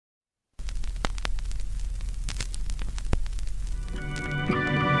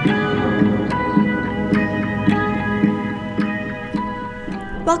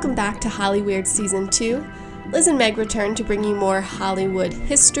Welcome back to Hollyweird Season 2. Liz and Meg return to bring you more Hollywood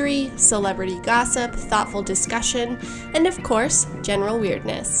history, celebrity gossip, thoughtful discussion, and of course, general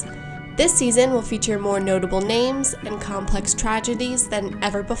weirdness. This season will feature more notable names and complex tragedies than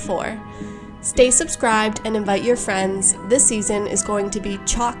ever before. Stay subscribed and invite your friends. This season is going to be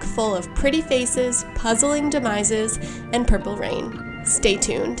chock full of pretty faces, puzzling demises, and purple rain. Stay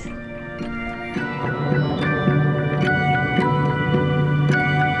tuned.